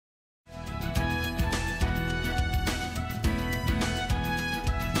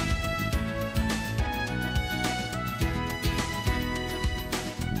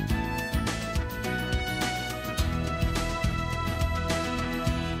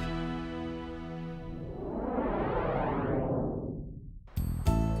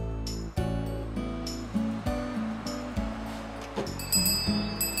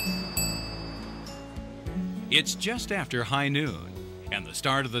It's just after high noon and the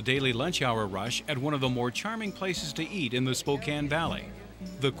start of the daily lunch hour rush at one of the more charming places to eat in the Spokane Valley,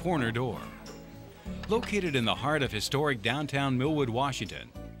 the Corner Door. Located in the heart of historic downtown Millwood, Washington,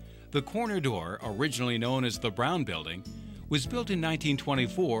 the Corner Door, originally known as the Brown Building, was built in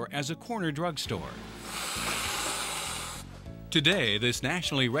 1924 as a corner drugstore. Today, this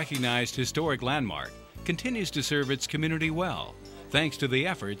nationally recognized historic landmark continues to serve its community well, thanks to the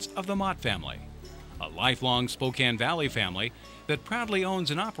efforts of the Mott family, a lifelong Spokane Valley family that proudly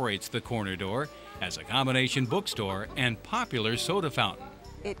owns and operates the Corner Door as a combination bookstore and popular soda fountain.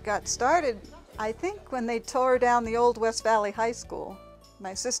 It got started, I think, when they tore down the old West Valley High School.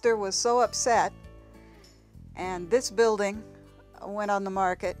 My sister was so upset, and this building went on the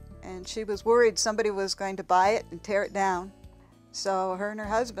market, and she was worried somebody was going to buy it and tear it down. So her and her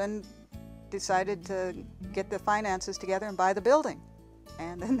husband decided to get the finances together and buy the building.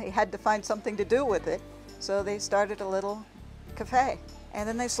 And then they had to find something to do with it, so they started a little cafe. And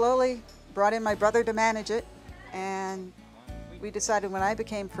then they slowly brought in my brother to manage it, and we decided when I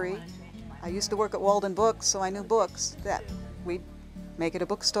became free, I used to work at Walden Books, so I knew books, that we'd make it a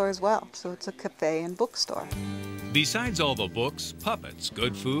bookstore as well. So it's a cafe and bookstore. Besides all the books, puppets,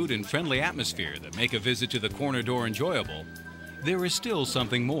 good food, and friendly atmosphere that make a visit to the Corner Door enjoyable, there is still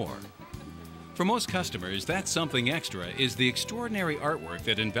something more. For most customers, that something extra is the extraordinary artwork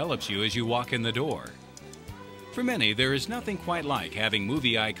that envelops you as you walk in the door. For many, there is nothing quite like having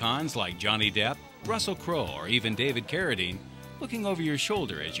movie icons like Johnny Depp, Russell Crowe, or even David Carradine looking over your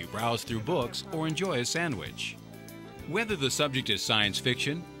shoulder as you browse through books or enjoy a sandwich. Whether the subject is science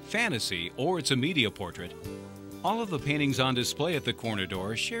fiction, fantasy, or it's a media portrait, all of the paintings on display at the Corner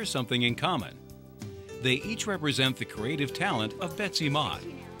Door share something in common. They each represent the creative talent of Betsy Mott,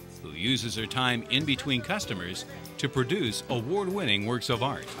 who uses her time in between customers to produce award-winning works of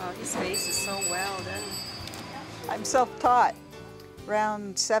art. Oh, his face is so well done. I'm self-taught.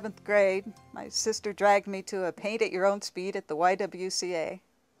 Around 7th grade, my sister dragged me to a paint at your own speed at the YWCA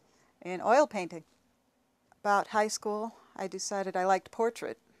in oil painting. About high school, I decided I liked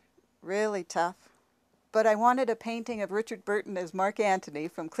portrait. Really tough. But I wanted a painting of Richard Burton as Mark Antony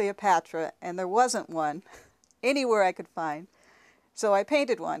from Cleopatra, and there wasn't one anywhere I could find. So I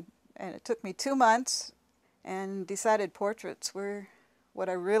painted one, and it took me 2 months, and decided portraits were what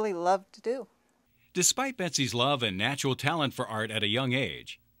I really loved to do. Despite Betsy's love and natural talent for art at a young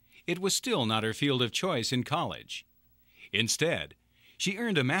age, it was still not her field of choice in college. Instead, she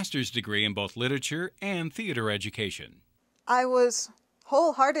earned a master's degree in both literature and theater education. I was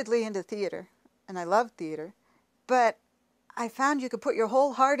wholeheartedly into theater, and I loved theater, but I found you could put your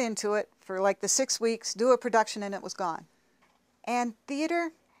whole heart into it for like the 6 weeks, do a production, and it was gone. And theater,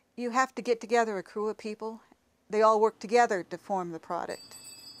 you have to get together a crew of people. They all work together to form the product.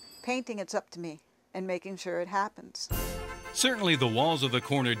 Painting, it's up to me and making sure it happens. Certainly the walls of the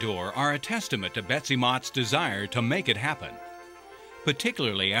Corner Door are a testament to Betsy Mott's desire to make it happen,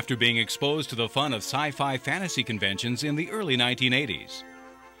 particularly after being exposed to the fun of sci-fi fantasy conventions in the early 1980s.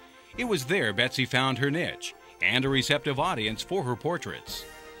 It was there Betsy found her niche and a receptive audience for her portraits.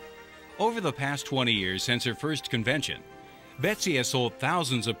 Over the past 20 years since her first convention, Betsy has sold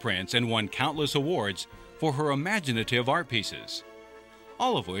thousands of prints and won countless awards for her imaginative art pieces,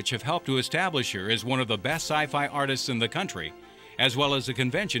 all of which have helped to establish her as one of the best sci-fi artists in the country, as well as a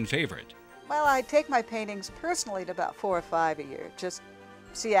convention favorite. Well, I take my paintings personally to about 4 or 5 a year, just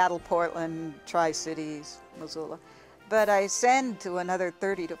Seattle, Portland, Tri-Cities, Missoula. But I send to another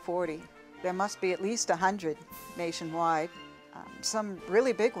 30 to 40. There must be at least 100 nationwide, some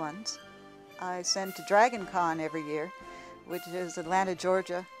really big ones. I send to Dragon Con every year, which is Atlanta,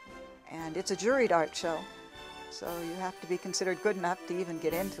 Georgia, and it's a juried art show. So you have to be considered good enough to even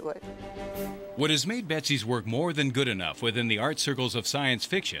get into it. What has made Betsy's work more than good enough within the art circles of science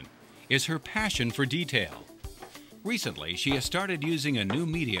fiction is her passion for detail. Recently, she has started using a new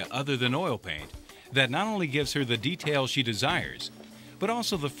media other than oil paint that not only gives her the detail she desires, but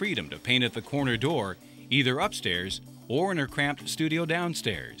also the freedom to paint at the Corner Door, either upstairs or in her cramped studio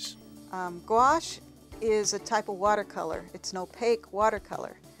downstairs. Gouache is a type of watercolor. It's an opaque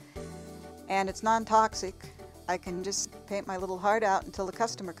watercolor, and it's non-toxic. I can just paint my little heart out until the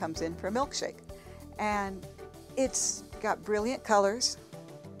customer comes in for a milkshake. And it's got brilliant colors.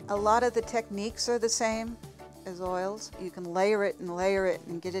 A lot of the techniques are the same as oils. You can layer it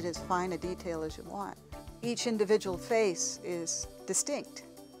and get it as fine a detail as you want. Each individual face is distinct,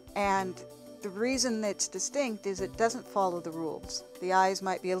 and the reason it's distinct is it doesn't follow the rules. The eyes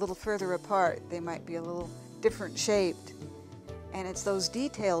might be a little further apart, they might be a little different shaped, and it's those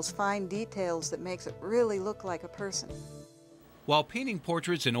details, fine details, that makes it really look like a person. While painting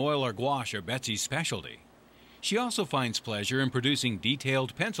portraits in oil or gouache are Betsy's specialty, She also finds pleasure in producing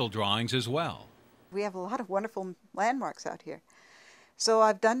detailed pencil drawings as well. We have a lot of wonderful landmarks out here. So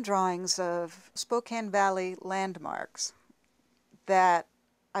I've done drawings of Spokane Valley landmarks that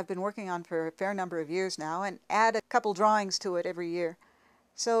I've been working on for a fair number of years now, and add a couple drawings to it every year.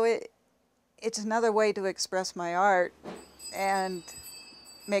 So it's another way to express my art and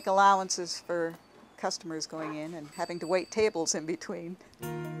make allowances for customers going in and having to wait tables in between.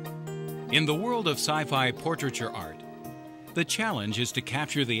 In the world of sci-fi portraiture art, the challenge is to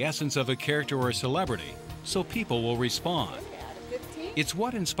capture the essence of a character or celebrity so people will respond. It's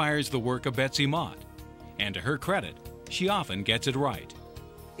what inspires the work of Betsy Mott, and to her credit, she often gets it right.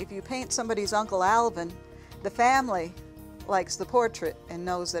 If you paint somebody's Uncle Alvin, the family likes the portrait and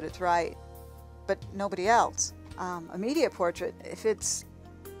knows that it's right, but nobody else. A media portrait, if it's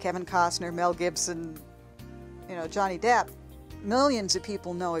Kevin Costner, Mel Gibson, Johnny Depp, millions of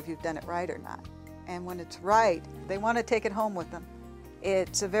people know if you've done it right or not. And when it's right, they want to take it home with them.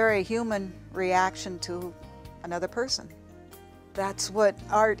 It's a very human reaction to another person. That's what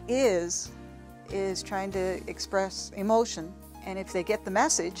art is trying to express emotion. And if they get the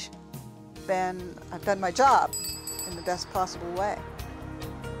message, then I've done my job in the best possible way.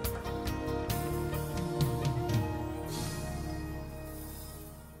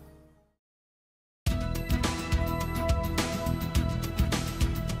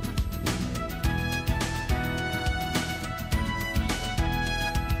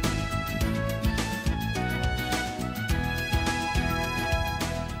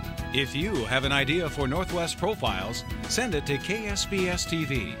 If you have an idea for Northwest Profiles, send it to KSPS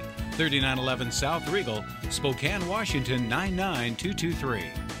TV, 3911 South Regal, Spokane, Washington 99223.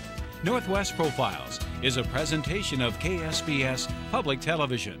 Northwest Profiles is a presentation of KSPS Public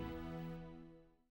Television.